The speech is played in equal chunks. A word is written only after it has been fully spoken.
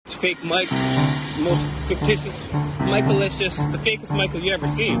fake Mike, the most fictitious, Michaelicious, the fakest Michael you ever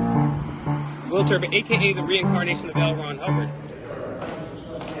seen. Will Turbo, aka the reincarnation of L. Ron Hubbard.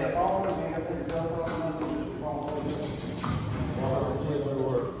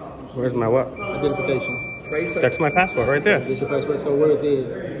 Where's my what? Identification. Fraser. That's my passport right there. This your passport. So where is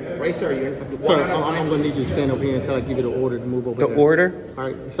it? Fraser, sir, I'm going to need you to stand over here until I give you the order to move over there. The order? All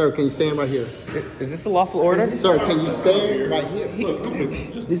right, sir, can you stand right here? Is this a lawful order? Sir, can you stand right here?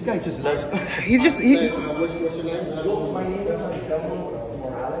 This guy just left. He's just... What's your name? My name is Anselmo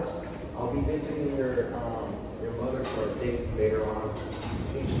Morales. I'll be visiting your mother for a date later on. I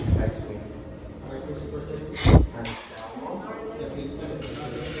think she texted me. All right, what's your first name? Anselmo. Yeah, please.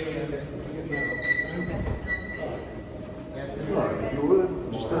 If you would,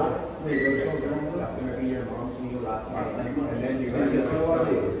 just that's going to be your mom's new last name. And then you're going to get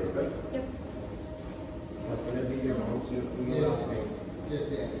That's going to be your mom's new last name. Yes,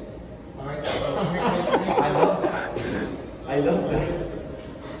 Dad. All right. I love that. I love that.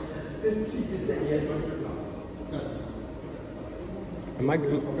 She just said yes. Am I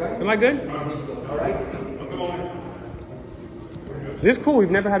good? Am I good? All right. This is cool.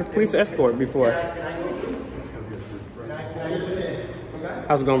 We've never had a police escort before.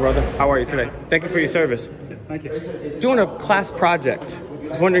 How's it going, brother? How are you today? Thank you for your service. Thank you. Doing a class project. I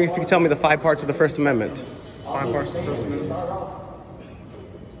was wondering if you could tell me the 5 parts of the First Amendment. 5 parts of the First Amendment.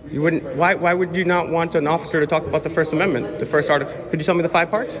 You wouldn't? Why would you not want an officer to talk about the First Amendment, the first article? Could you tell me the 5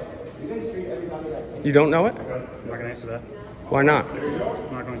 parts? You don't know it? I'm not going to answer that. Why not?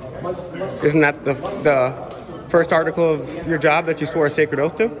 I'm not going to. Isn't that the first article of your job that you swore a sacred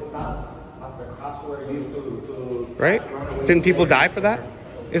oath to? Right? Didn't people die for that?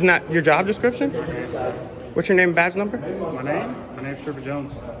 Isn't that your job description? What's your name and badge number? My name's Trooper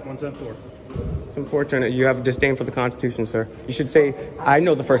Jones, 174. It's unfortunate you have a disdain for the Constitution, sir. You should say, I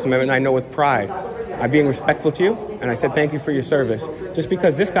know the First Amendment and I know with pride. I'm being respectful to you, and I said thank you for your service. Just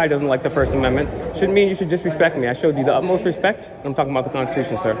because this guy doesn't like the First Amendment shouldn't mean you should disrespect me. I showed you the utmost respect, and I'm talking about the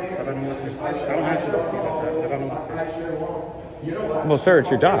Constitution, sir. I don't want to. I don't have to do that. I don't want to. Well, sir, it's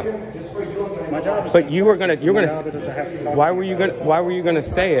your job. My job is. But you were gonna. You're my gonna. job is to have to talk Why were you gonna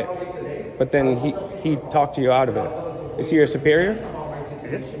say it? But then he talked you out of it. Is he your superior?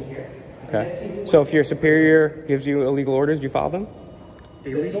 Okay. So if your superior gives you illegal orders, do you follow them?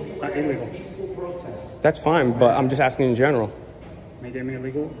 Illegal? Not illegal. That's fine, but I'm just asking in general. They gave me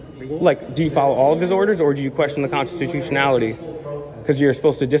illegal? Like, do you follow all of his orders, or do you question the constitutionality? Because you're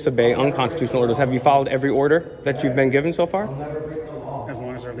supposed to disobey unconstitutional orders. Have you followed every order that you've been given so far? As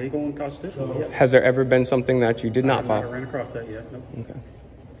long as they're legal and constitutional, yes. Has there ever been something that you did not I follow? never ran across that yet, nope. Okay.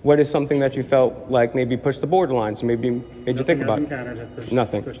 What is something that you felt like maybe pushed the borderlines, maybe made you think about it?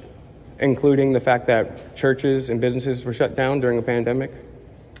 Nothing. Pushed. Including the fact that churches and businesses were shut down during a pandemic?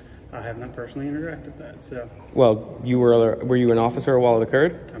 I have not personally interacted that, so. Well, were you an officer while it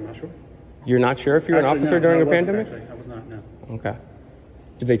occurred? I'm not sure. You're not sure if you were an officer during a pandemic? Actually, I was not, no. Okay.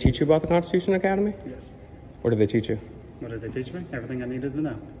 Did they teach you about the Constitution Academy? Yes. What did they teach you? What did they teach me? Everything I needed to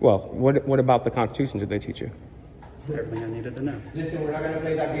know. Well, what about the Constitution did they teach you? Everything I needed to know. Listen, we're not going to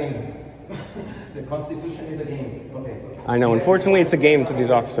play that game. The Constitution is a game. Okay. I know. Unfortunately, it's a game to these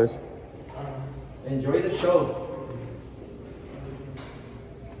officers. Enjoy the show.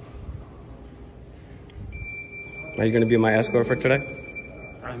 Are you going to be my escort for today?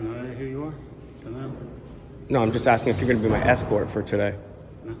 I have no idea who you are, so no. No, I'm just asking if you're going to be my escort for today.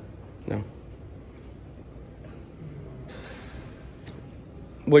 No. No.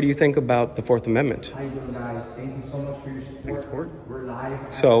 What do you think about the Fourth Amendment? Hi, guys. Thank you so much for your support. We're live.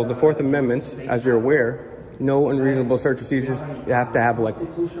 So the Fourth Amendment, as you're aware, no unreasonable search procedures. You have to have like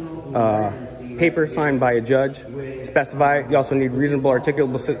paper signed by a judge, specify. You also need reasonable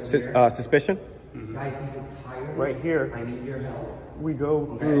articulable suspicion. Right here, we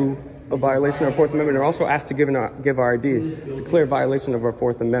go through a violation of our Fourth Amendment. We're also asked to give our ID. It's a clear violation of our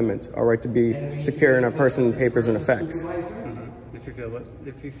Fourth Amendment, our right to be secure in our person, papers, and effects.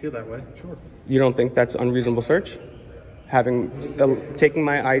 If you feel that way, sure. You don't think that's unreasonable search? Taking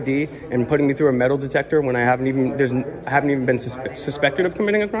my ID and putting me through a metal detector when I haven't even been suspected of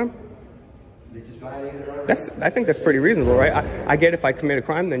committing a crime? I think that's pretty reasonable, right? I get if I commit a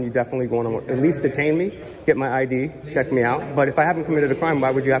crime, then you definitely want to at least detain me, get my ID, check me out. But if I haven't committed a crime,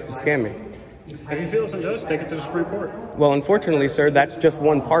 why would you have to scan me? If you feel it's unjust, take it to the Supreme Court. Well, unfortunately, sir, that's just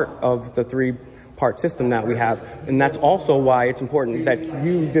one part of the 3-part system that we have. And that's also why it's important that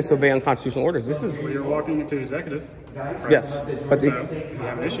you disobey unconstitutional orders. Well, you're walking into executive. Right? Yes. But so you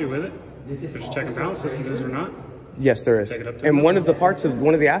have an issue with it. There's a check and balance system, is there not? Yes, there is. And one of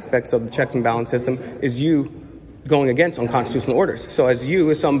the aspects of the checks and balance system is you going against unconstitutional orders. So as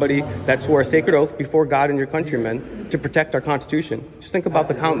somebody that swore a sacred oath before God and your countrymen to protect our Constitution, just think about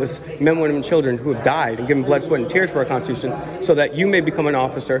the countless men, women, and children who have died and given blood, sweat, and tears for our Constitution so that you may become an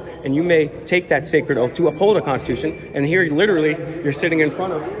officer and you may take that sacred oath to uphold our Constitution. And here, literally, you're sitting in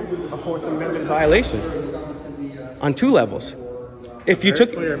front of a Fourth Amendment violation on 2 levels. If you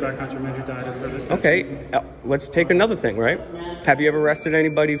took... clear about countrymen who died as for this country. Okay, let's take another thing, right? Have you ever arrested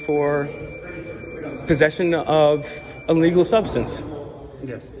anybody for possession of a illegal substance?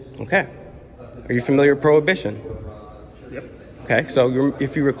 Yes. Okay. Are you familiar with prohibition? Yep. Okay, so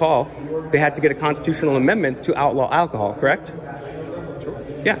if you recall, they had to get a constitutional amendment to outlaw alcohol, correct? Sure.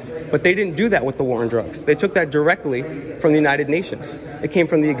 Yeah, but they didn't do that with the war on drugs. They took that directly from the United Nations. It came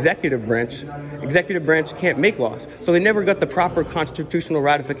from the executive branch. Executive branch can't make laws, so they never got the proper constitutional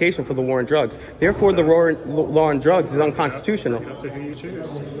ratification for the war on drugs. Therefore, the law on drugs is unconstitutional. Up to who you choose.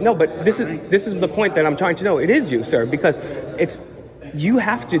 No, but this is the point that I'm trying to know. It is you, sir, because you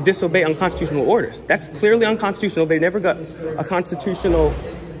have to disobey unconstitutional orders. That's clearly unconstitutional. They never got a constitutional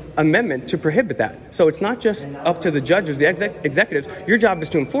amendment to prohibit that. So it's not just up to the judges, the executives. Your job is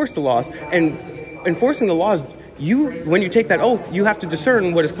to enforce the laws, and enforcing the laws, when you take that oath, you have to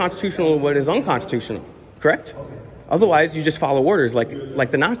discern what is constitutional and what is unconstitutional, correct? Otherwise, you just follow orders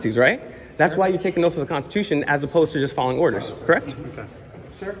like the Nazis, right? That's why you take an oath of the Constitution as opposed to just following orders, correct? Okay.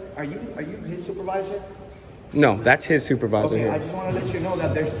 Sir, are you his supervisor? No, that's his supervisor Okay, here. I just want to let you know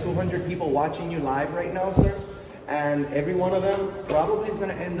that there's 200 people watching you live right now, sir. And every one of them probably is going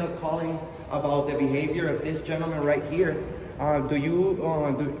to end up calling about the behavior of this gentleman right here.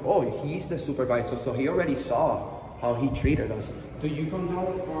 He's the supervisor, so he already saw how he treated us. Do you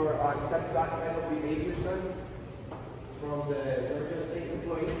condone or accept that type of behavior, sir? From the Georgia State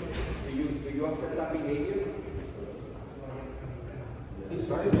employee? Do you accept that behavior? You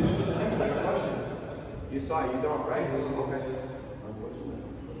sorry? That's a better question. You saw it, you don't, right? Okay.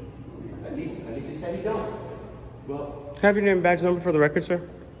 At least he said he don't. Well, Have your name and badge number for the record, sir?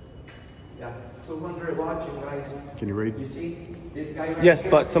 yeah, 200 watching, guys. Can you read? You see this guy right Yes,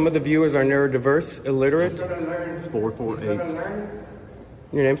 here? but some of the viewers are neurodiverse, illiterate. He's gonna learn. It's He's gonna 448. learn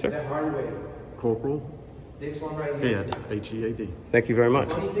Your name, sir? the hard way. Corporal This one right here. Ed, H-E-A-D. Thank you very much.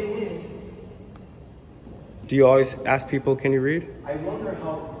 Funny thing is, Do you always ask people, can you read? I wonder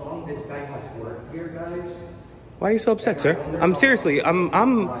how long this guy has worked here, guys. Why are you so upset, sir?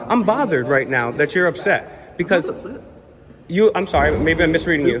 I'm bothered right now that you're upset because I'm not upset. I'm sorry, maybe I'm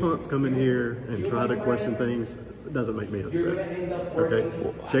misreading Two you. punks come in here and try to question things. It doesn't make me upset. Okay,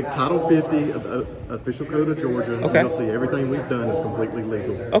 check Title 50 of the Official Code of Georgia. Okay. And you'll see everything we've done is completely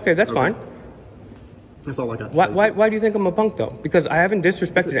legal. Okay, that's fine. That's all I got to say. Why do you think I'm a punk though? Because I haven't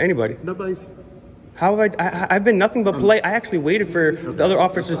disrespected anybody. Nobody's. How have I've been nothing but polite. I actually waited for the other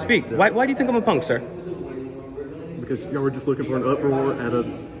officers to speak. Why do you think I'm a punk, sir? Because y'all were just looking for an uproar out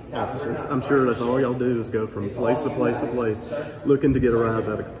of officers. I'm sure that's all y'all do is go from place to place to place, looking to get a rise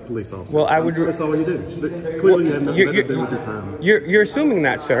out of police officers. Well, I would. That's all you do. But clearly, you have nothing better to do with your time. You're assuming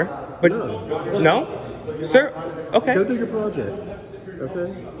that, sir. But no, sir. Okay. Go do your project.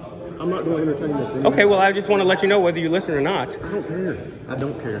 Okay. I'm not going to entertain this anymore. Okay. Well, I just want to let you know whether you listen or not. I don't care. I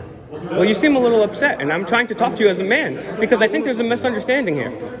don't care. Well, you seem a little upset, and I'm trying to talk to you as a man because I think there's a misunderstanding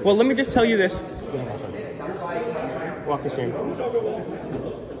here. Well, let me just tell you this. Walk the stream.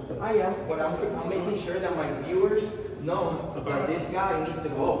 I am, but I'm making sure that my viewers know that this guy needs to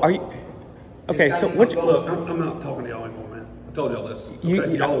go. Are you? Okay, so what? Look, I'm not talking to y'all anymore, man. I told y'all this.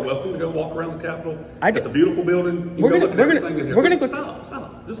 Okay? Y'all are welcome to go walk around the Capitol. It's a beautiful building. You We're go gonna- look at we're gonna- everything in here. we're gonna Listen, go-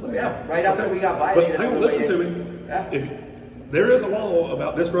 Stop. Just let me Yeah, right after we got But violated. hang on on, the listen way to in. me. Yeah. If there is a law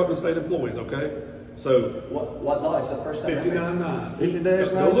about disrupting state employees, okay? So What law is the first time? 59.9. 50 days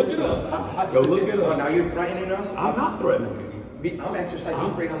Go now? look it up. Go look it Oh, up. now you're threatening us? I'm not threatening you. I'm exercising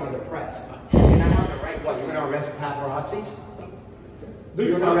freedom of the press. And I have the right, what, you're going to arrest paparazzi? Dude,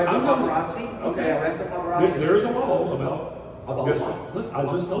 You're going to arrest the I'm not- paparazzi? Okay, arrest the paparazzi. There's a law about About what? Listen, I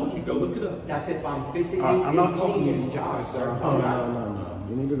just told you, go look it up. That's if I'm physically I'm not talking impeding to his you. job, sir. Oh, no.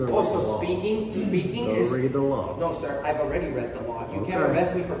 You need to go read Also, the law. speaking Go is... read the law. No, sir, I've already read the law. You can't Okay.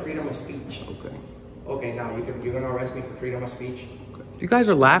 arrest me for freedom of speech. Okay. Okay, now you're going to arrest me for freedom of speech? You guys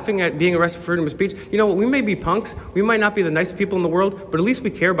are laughing at being arrested for freedom of speech. You know what? We may be punks. We might not be the nicest people in the world, but at least we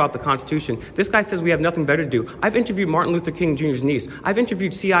care about the Constitution. This guy says we have nothing better to do. I've interviewed Martin Luther King Jr.'s niece. I've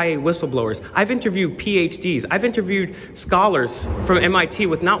interviewed CIA whistleblowers. I've interviewed PhDs. I've interviewed scholars from MIT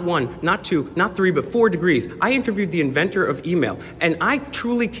with not one, not two, not three, but 4 degrees. I interviewed the inventor of email, and I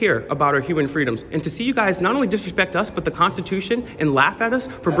truly care about our human freedoms. And to see you guys not only disrespect us, but the Constitution and laugh at us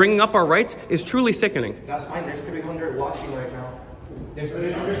for bringing up our rights is truly sickening. That's fine. There's 300 watching right now. There's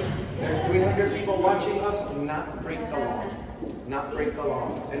 300 people watching us, not break the law. Not break the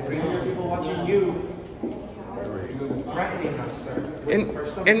law. There's 300 people watching you, threatening us,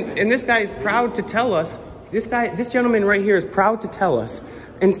 sir. And this guy is proud to tell us, this gentleman right here is proud to tell us,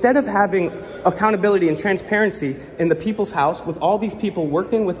 instead of having accountability and transparency in the people's house with all these people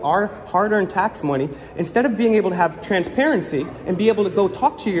working with our hard-earned tax money, instead of being able to have transparency and be able to go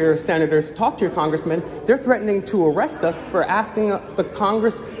talk to your senators, talk to your congressmen, they're threatening to arrest us for asking the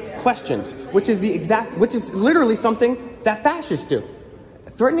Congress questions, which is literally something that fascists do.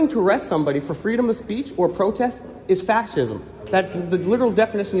 Threatening to arrest somebody for freedom of speech or protest is fascism. That's the literal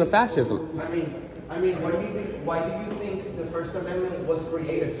definition of fascism. I mean, what do you think? Why do you think the First Amendment was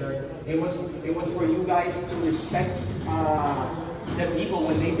created, sir? It was for you guys to respect the people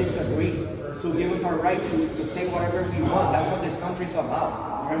when they disagree. So give us our right to say whatever we want. That's what this country's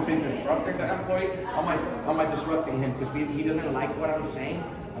about. You're gonna say disrupting the employee? How am I disrupting him? Because he doesn't like what I'm saying.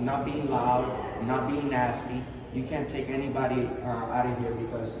 I'm not being loud. I'm not being nasty. You can't take anybody out of here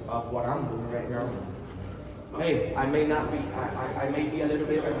because of what I'm doing right now. Hey, I may be a little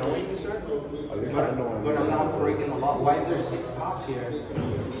bit annoying, sir, but I'm not breaking the law. Why is there 6 cops here?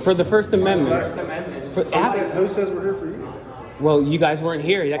 For the First Amendment. First Amendment. Who says we're here for you? Well, you guys weren't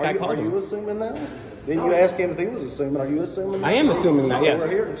here. That guy called Are you assuming that? Then you ask him if he was assuming. Are you assuming that? I am assuming that, yes. We're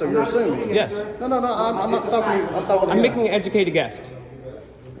here, so you're assuming. Yes. No, I'm not talking to you. I'm talking to you. I'm making an educated guess.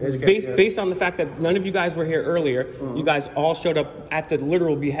 Based on the fact that none of you guys were here earlier, you guys all showed up at the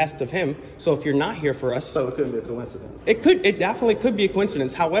literal behest of him. So if you're not here for us, so it couldn't be a coincidence. It definitely could be a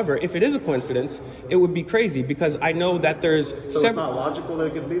coincidence. However, if it is a coincidence, it would be crazy because I know that there's. So it's not logical that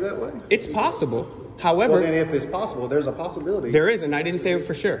it could be that way. It's possible. However, well, then if it's possible, there's a possibility. There is, and I didn't say it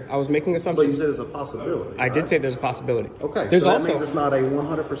for sure. I was making assumptions. But you said it's a possibility. I did say there's a possibility. Okay, there's so that also, means it's not a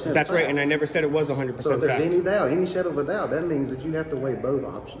 100% That's fact. right, and I never said it was 100% So if there's fact. any doubt, any shadow of a doubt, that means that you have to weigh both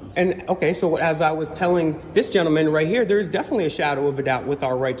options. And okay, so as I was telling this gentleman right here, there is definitely a shadow of a doubt with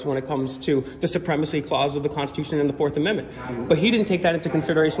our rights when it comes to the supremacy clause of the Constitution and the Fourth Amendment. But he didn't take that into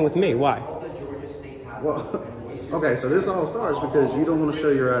consideration with me. Why? Well, okay, so this all starts because you don't want to show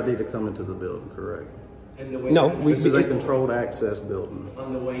your ID to come into the building, correct? No, this is a controlled access building.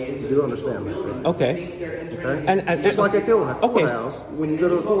 You do understand that, right? Okay. Okay. And just like a courthouse, when you go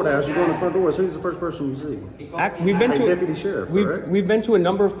to a courthouse, you go in the front doors. Who's the first person you see? We've been to deputy sheriff. We've been to a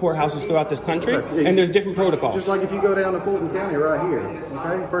number of courthouses throughout this country, and there's different protocols. Just like if you go down to Fulton County right here,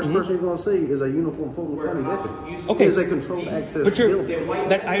 okay, first person you're going to see is a uniformed Fulton County deputy. Okay, it is a controlled access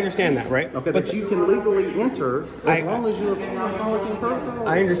building. I understand that, right? Okay, but you can legally enter as long as you apply policy and protocol.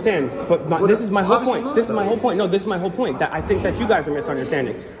 I understand, but this is my whole point. This is my whole point. No, this is my whole point. That I think that you guys are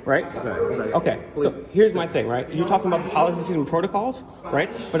misunderstanding, right? Okay. So here's my thing, right? You're talking about policies and protocols, right?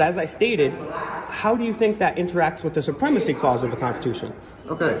 But as I stated, how do you think that interacts with the supremacy clause of the Constitution?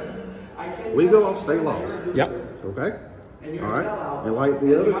 Okay. We go off state laws. Yep. Okay. All right. And like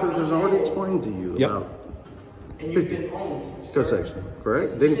the other churches already explained to you about 50 code section,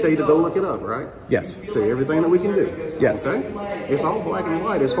 correct? Didn't tell you to go look it up, right? Yes. Tell you everything that we can do. Yes. Okay? It's all black and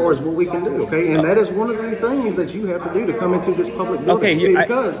white as far as what we can do, okay? And that is one of the things that you have to do to come into this public building. Okay,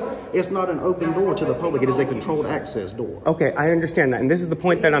 because it's not an open door to the public. It is a controlled access door. Okay, I understand that. And this is the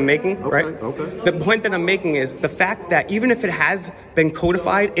point that I'm making, right? Okay. The point that I'm making is the fact that even if it has been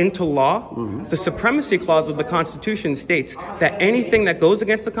codified into law, the supremacy clause of the Constitution states that anything that goes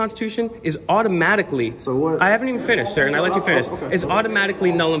against the Constitution is automatically, so what? I haven't even finished, sir, and I let you finish, Okay. is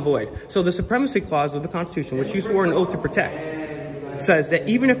automatically null and void. So the supremacy clause of the Constitution, which you swore an oath to protect, says that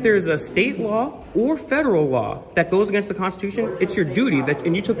even if there is a state law or federal law that goes against the Constitution, it's your duty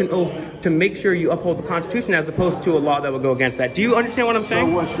and you took an oath to make sure you uphold the Constitution as opposed to a law that would go against that. Do you understand what I'm saying?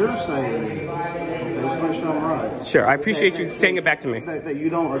 So what you're saying is, let's make sure I'm right. Sure, I appreciate you saying it back to me. That you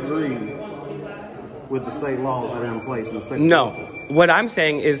don't agree with the state laws that are in place in the state. No, what I'm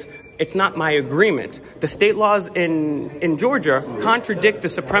saying is it's not my agreement. The state laws in Georgia contradict the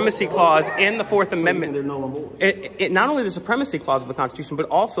supremacy clause and the Fourth Amendment. They're null and void. Not only the supremacy clause of the Constitution, but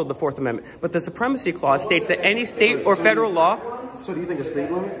also the Fourth Amendment. But the supremacy clause states that any state or federal law. So do you think a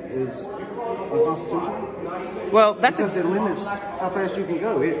speed limit is unconstitutional? Well, that's because it limits how fast you can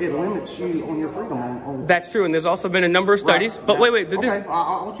go. It limits you on your freedom. That's true, and there's also been a number of studies. Right. But wait. Okay,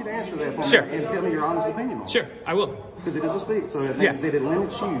 I want you to answer that for sure. me and tell me your honest opinion on it. Sure, I will. Because it is a speed, so it means that it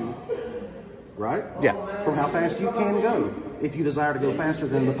limits you, right? Yeah. From how fast you can go if you desire to go faster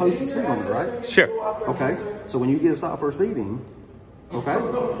than the posted speed limit, right? Sure. Okay, so when you get stopped for speeding, okay,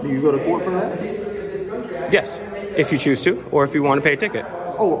 do you go to court for that? Yes, if you choose to, or if you want to pay a ticket.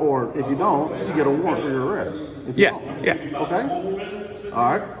 Or if you don't, you get a warrant for your arrest. Yeah. Okay?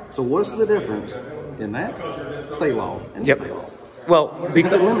 All right. So what's the difference in that state law and state law? Well,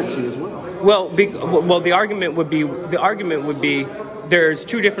 because it limits you as well. Well, the argument would be there's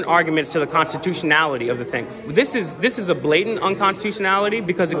two different arguments to the constitutionality of the thing. This is a blatant unconstitutionality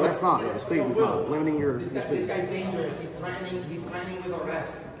because no, that's not. Speeding's not limiting your. This guy's dangerous. He's threatening with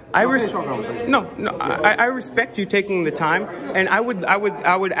arrest. I respect you taking the time, and I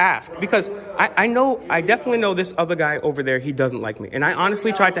would ask because I definitely know this other guy over there. He doesn't like me, and I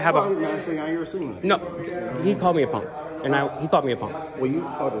honestly tried to have you're assuming. No, he called me a punk, and he called me a punk. Well, you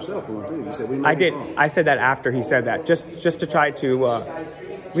called yourself one too. You said we. I did. I said that after he said that, just to try to.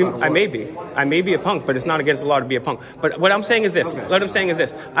 I may be a punk, but it's not against the law to be a punk. But what I'm saying is this. Okay. What I'm saying is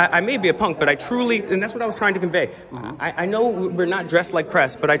this. I may be a punk, but I truly, and that's what I was trying to convey. Mm-hmm. I know we're not dressed like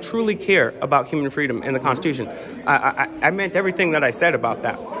press, but I truly care about human freedom and the Constitution. I meant everything that I said about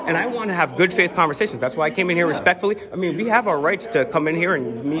that. And I want to have good faith conversations. That's why I came in here respectfully. I mean, we have our rights to come in here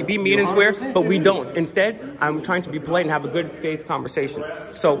and be mean and swear, but we don't. Instead, I'm trying to be polite and have a good faith conversation.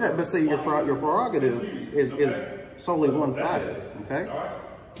 So, yeah, but see, your prerogative is solely one-sided, okay?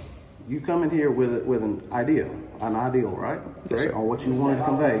 You come in here with an ideal, right? Yes, On what you wanted to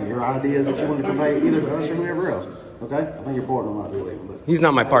convey, your ideas that you wanted to convey either to us or whoever else, okay? I think your partner might be leaving, but... He's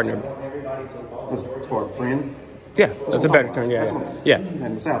not my partner. As far as a friend? Yeah, that's a better term, yeah.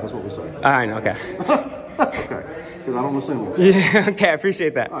 In the South, that's what we say. I know, okay. Okay, because I don't assume. Yeah, okay, I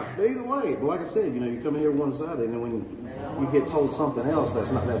appreciate that. All right, but either way, like I said, you come in here one-sided, and then when you get told something else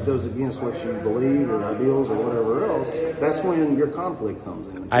that goes against what you believe or ideals or whatever else, that's when your conflict comes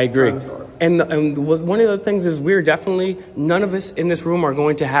in. I agree. And one of the things is none of us in this room are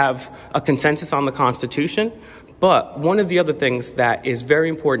going to have a consensus on the Constitution. But one of the other things that is very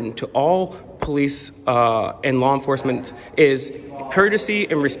important to all police and law enforcement is courtesy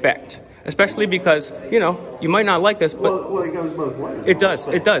and respect. Especially because, you might not like this, but... Well, it goes both ways. It does.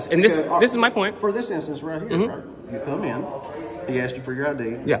 And this is my point. For this instance right here, right? You come in, he asked you for your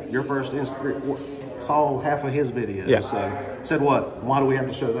ID. Yeah. Your first saw half of his video. Yeah. So, said what? Why do we have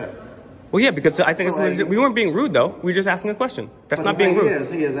to show that? Well, yeah, because I think we weren't being rude, though. We were just asking a question. That's not being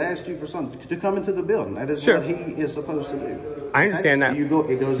rude. He has asked you for something, to come into the building. That is what he is supposed to do. I understand that.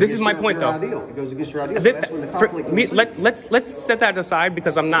 This is my point, though. Ideal. It goes against your ideal. So that's when the conflict let's set that aside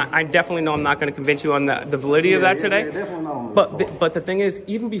because I definitely know I'm not going to convince you on the validity of that today. You're definitely not on the but the thing is,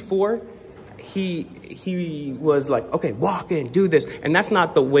 even before, he was like, okay, walk in, do this, and that's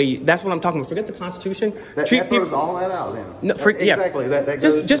not the way. That's what I'm talking about. Forget the Constitution. That throws all that out. Then. No, exactly. Yeah. That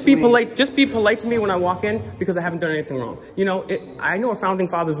goes just be polite. Just be polite to me when I walk in because I haven't done anything wrong. I know our founding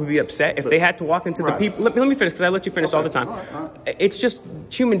fathers would be upset if they had to walk into the people. Let me finish because I let you finish all the time. All right. It's just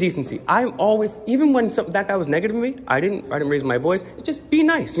human decency. I'm always, even when that guy was negative to me, I didn't raise my voice. Just be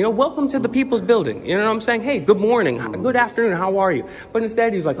nice. Welcome to the people's building. You know what I'm saying? Hey, good morning, good afternoon, how are you? But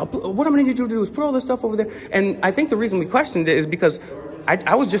instead, he's like, what I'm going to need you to do is put all this stuff over there. And I think the reason we questioned it is because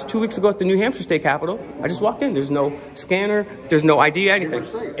I was just 2 weeks ago at the New Hampshire State Capitol. I just walked in. There's no scanner. There's no ID, anything.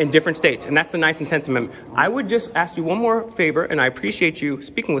 In different states. And that's the 9th and 10th Amendment. I would just ask you one more favor, and I appreciate you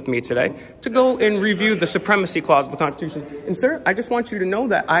speaking with me today, to go and review the Supremacy Clause of the Constitution. And, sir, I just want you to know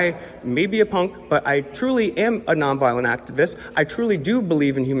that I may be a punk, but I truly am a nonviolent activist. I truly do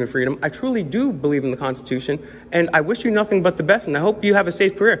believe in human freedom. I truly do believe in the Constitution. And I wish you nothing but the best, and I hope you have a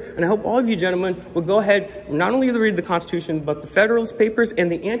safe career. And I hope all of you gentlemen will go ahead, not only read the Constitution, but the Federalist Papers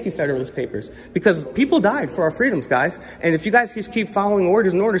and the Anti-Federalist Papers, because people died for our freedoms, guys. And if you guys just keep following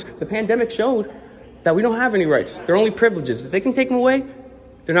orders and orders, the pandemic showed that we don't have any rights. They're only privileges. If they can take them away,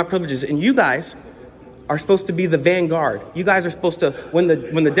 they're not privileges. And you guys are supposed to be the vanguard. You guys are supposed to, when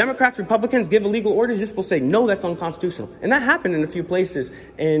the Democrats, Republicans give illegal orders, you're supposed to say, no, that's unconstitutional. And that happened in a few places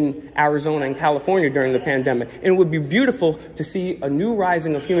in Arizona and California during the pandemic. And it would be beautiful to see a new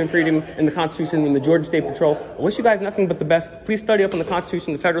rising of human freedom in the Constitution in the Georgia State Patrol. I wish you guys nothing but the best. Please study up on the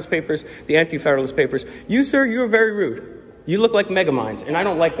Constitution, the Federalist Papers, the Anti-Federalist Papers. You, sir, you're very rude. You look like megaminds, and I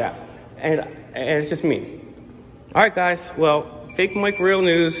don't like that. And it's just me. All right, guys. Well,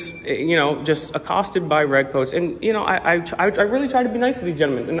 FakeMicRealNews, just accosted by redcoats, and I really try to be nice to these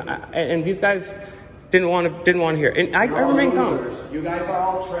gentlemen, and these guys didn't want to hear. And I remain calm. You guys are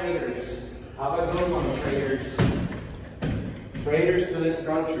all traitors. Have a good one, traitors. Traitors to this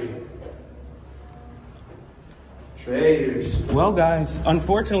country. Traitors. Well, guys,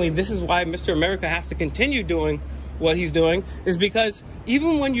 unfortunately, this is why Mr. America has to continue doing what he's doing, is because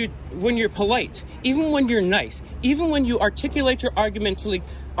even when you're polite, even when you're nice, even when you articulate your arguments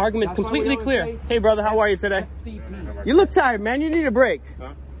completely clear. Hey, brother, how are you today? You look tired, man. You need a break.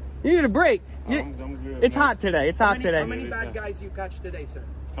 Huh? You need a break. I'm good. It's hot today. It's hot today. How many bad guys you catch today, sir?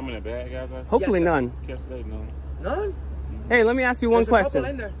 How many bad guys? Hopefully Yes, none. Catch today? No. None? Hey, let me ask you one There's a couple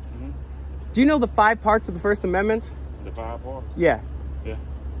question. in there. Do you know the 5 parts of the First Amendment? The 5 parts? Yeah. Yeah.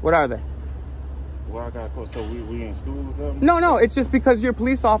 What are they? Well, I got a quote. So we in school or something? No, it's just because you're a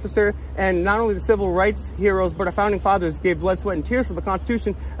police officer, and not only the civil rights heroes, but our founding fathers gave blood, sweat, and tears for the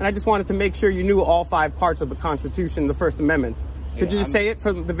Constitution, and I just wanted to make sure you knew all 5 parts of the Constitution, the First Amendment. Could you just say it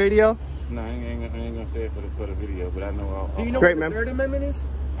for the video? No, I ain't gonna say it for the video, but I know all. Do you know Great, what the Third Amendment is?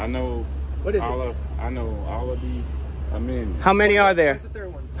 I know. What is all it? I know all of the amendments. How many are there? What's the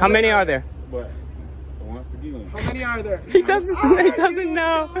third one? How many are there? But once again, How many are there? He doesn't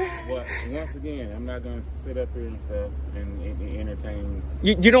know. but once again, I'm not gonna sit up here and stuff and entertain.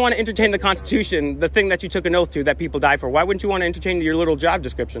 You don't want to entertain the Constitution, the thing that you took an oath to, that people die for. Why wouldn't you want to entertain your little job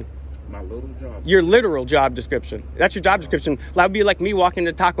description? My little job. Your literal job description. That's your job description. That would be like me walking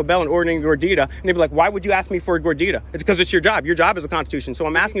to Taco Bell and ordering a gordita, and they'd be like, why would you ask me for a gordita? It's because it's your job. Your job is the Constitution. So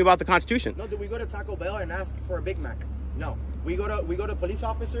I'm asking you about the Constitution. No, do we go to Taco Bell and ask for a Big Mac? No. We go to police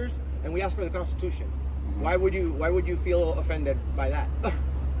officers and we ask for the Constitution. Mm-hmm. Why would you feel offended by that?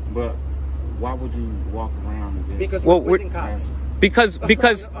 But why would you walk around and just? Because we're quizzing cops. Because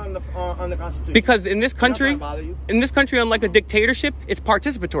on the Constitution. Because in this country, unlike a dictatorship, it's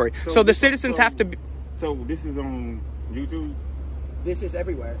participatory. So the citizens have to be. So this is on YouTube? This is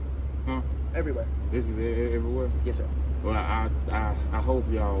everywhere. Huh? Everywhere. This is everywhere? Yes, sir. Well, I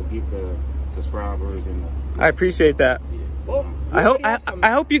hope y'all get the subscribers and I appreciate that. Well,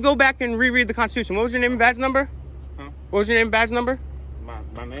 I hope you go back and reread the Constitution. What was your name and badge number? Huh? What was your name and badge number?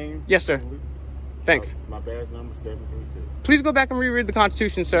 My name? Yes, sir. Thanks. My badge number 736. Please go back and reread the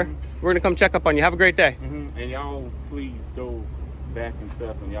Constitution, sir. We're going to come check up on you. Have a great day. And y'all please go back and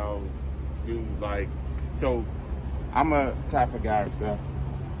stuff and y'all do like, so I'm a type of guy and stuff,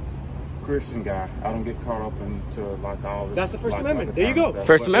 Christian guy. I don't get caught up into like all this. That's the First Amendment. There you go.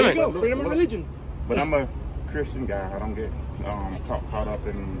 First Amendment. There you go. Freedom of religion. But I'm a Christian guy. I don't get caught up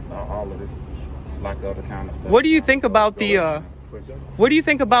in all of this like other kind of stuff. What do you think about the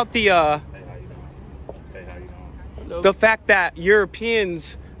the fact that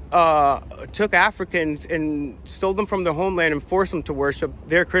Europeans took Africans and stole them from their homeland and forced them to worship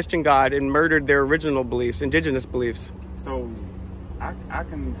their Christian God and murdered their original beliefs, indigenous beliefs? So I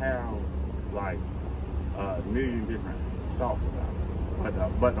can have like a million different thoughts about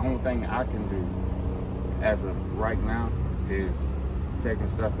it, but the only thing I can do as of right now is taking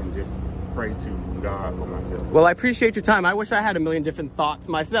stuff and just pray to God for myself. Well, I appreciate your time. I wish I had a million different thoughts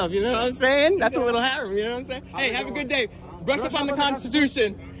myself. You know what I'm saying? That's a little harem. You know what I'm saying? Hey, have a good day. Brush up on the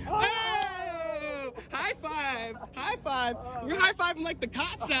Constitution. Oh! High five. High five. We're high fiving like the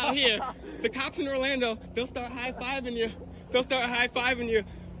cops out here. The cops in Orlando, they'll start high fiving you. They'll start high fiving you.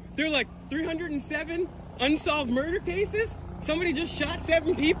 They're like 307 unsolved murder cases. Somebody just shot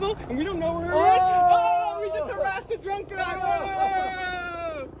 7 people and we don't know where we're at. Oh, we just harassed a drunk guy.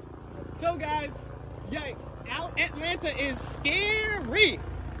 Oh! So guys, yikes, Atlanta is scary.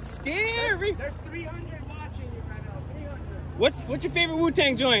 Scary. There's 300 watching you right now. 300. What's your favorite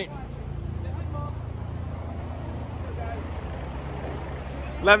Wu-Tang joint?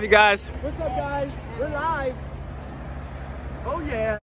 Love you guys. What's up, guys? We're live. Oh yeah.